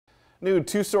New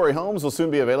two-story homes will soon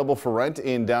be available for rent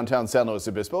in downtown San Luis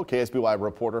Obispo. KSBY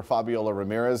reporter Fabiola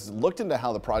Ramirez looked into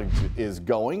how the project is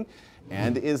going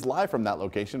and is live from that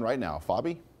location right now.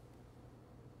 Fabi?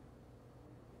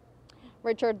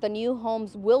 Richard, the new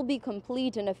homes will be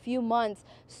complete in a few months.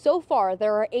 So far,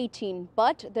 there are 18,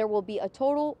 but there will be a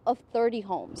total of 30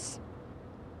 homes.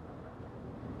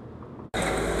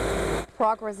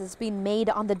 Progress is being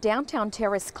made on the downtown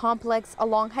terrace complex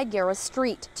along Higuera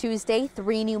Street. Tuesday,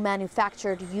 3 new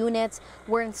manufactured units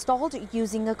were installed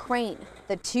using a crane.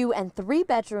 The 2- and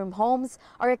 3-bedroom homes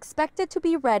are expected to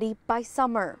be ready by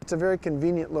summer. It's a very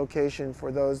convenient location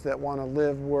for those that want to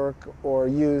live, work, or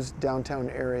use downtown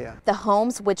area. The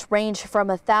homes, which range from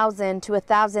 1,000 to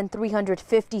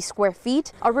 1,350 square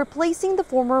feet, are replacing the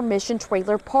former Mission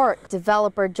Trailer Park.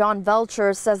 Developer John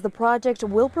Velcher says the project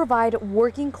will provide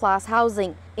working-class housing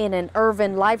in an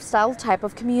urban lifestyle type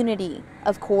of community.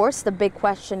 Of course, the big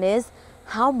question is,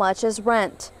 how much is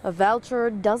rent?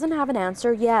 Velcher doesn't have an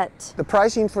answer yet. The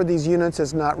pricing for these units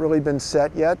has not really been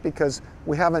set yet because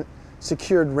we haven't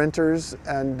secured renters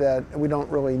and that we don't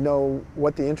really know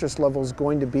what the interest level is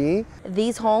going to be.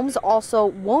 These homes also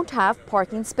won't have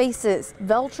parking spaces.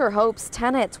 Velcher hopes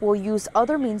tenants will use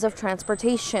other means of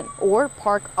transportation or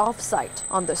park off-site,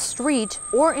 on the street,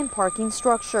 or in parking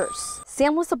structures.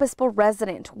 San Luis Obispo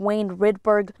resident Wayne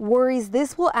Rydberg worries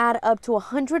this will add up to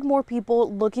 100 more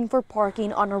people looking for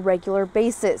parking on a regular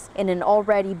basis in an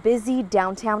already busy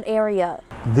downtown area.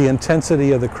 The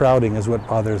intensity of the crowding is what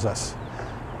bothers us.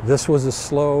 This was a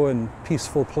slow and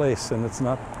peaceful place, and it's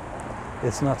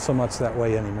not so much that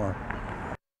way anymore.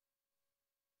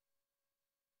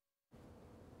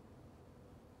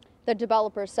 The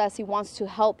developer says he wants to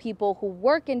help people who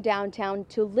work in downtown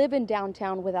to live in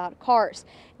downtown without cars.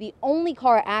 The only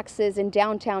car access in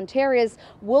downtown terrace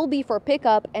will be for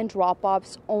pickup and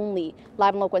drop-offs only.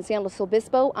 Live and local in San Luis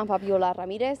Obispo, I'm Fabiola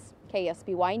Ramirez,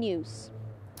 KSBY News.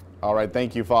 All right,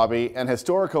 thank you, Fabi. And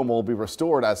historic home will be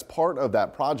restored as part of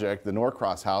that project. The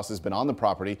Norcross house has been on the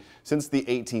property since the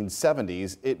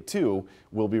 1870s. It too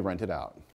will be rented out.